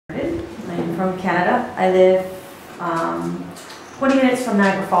from Canada. I live 20 minutes from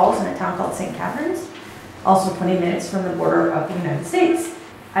Niagara Falls in a town called St. Catharines, also 20 minutes from the border of the United States.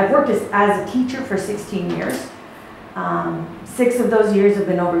 I've worked as a teacher for 16 years. 6 of those years have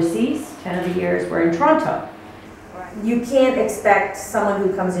been overseas, 10 of the years were in Toronto. You can't expect someone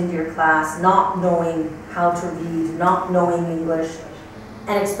who comes into your class not knowing how to read, not knowing English,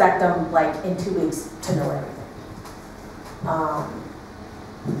 and expect them, like, in 2 weeks to know everything.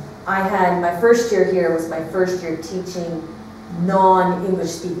 I had, my first year here was my first year teaching non-English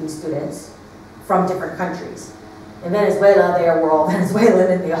speaking students from different countries. In Venezuela, they were all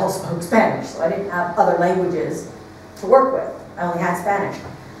Venezuelan and they all spoke Spanish, so I didn't have other languages to work with. I only had Spanish.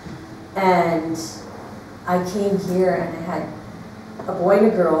 And I came here and I had a boy and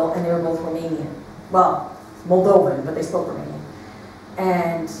a girl, and they were both Romanian. Well, Moldovan, but they spoke Romanian.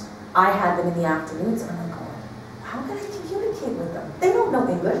 And I had them in the afternoons, and I'm like, how can I communicate with them? They don't know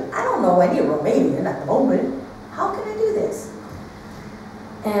English. I don't know any Romanian at the moment. How can I do this?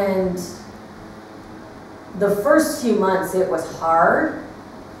 And the first few months it was hard,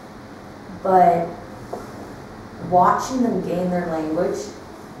 but watching them gain their language,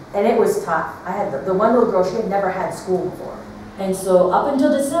 and it was tough. I had the one little girl, she had never had school before. And so up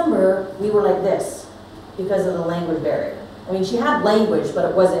until December, we were like this because of the language barrier. I mean, she had language, but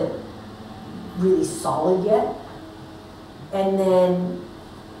it wasn't really solid yet. And then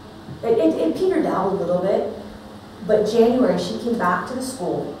it petered out a little bit. But January, she came back to the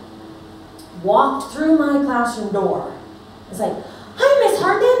school, walked through my classroom door. It's like, hi, Miss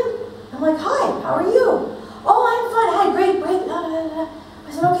Harnden. I'm like, hi, how are you? Oh, I'm fine. Hi, great.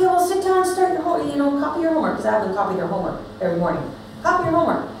 I said, okay, well, sit down and start your homework, copy your homework, because I have them copy their homework every morning. Copy your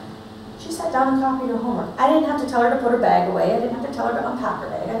homework. She sat down and copied her homework. I didn't have to tell her to put her bag away. I didn't have to tell her to unpack her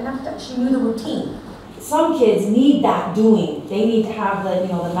bag. I didn't have to, she knew the routine. Some kids need that doing. They need to have the,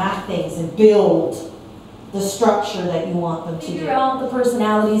 the math things and build the structure that you want them to do. Figure out the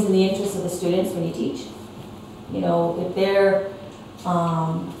personalities and the interests of the students when you teach. If they're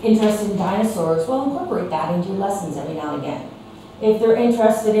interested in dinosaurs, well, incorporate that into your lessons every now and again. If they're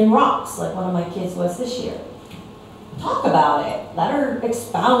interested in rocks, like one of my kids was this year, talk about it. Let her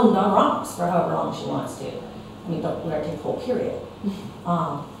expound on rocks for however long she wants to. I mean, don't let her take the whole period.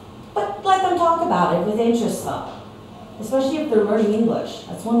 But let them talk about it with interest though. Especially if they're learning English.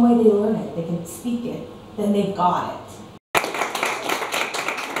 That's one way they learn it. They can speak it, then they've got it.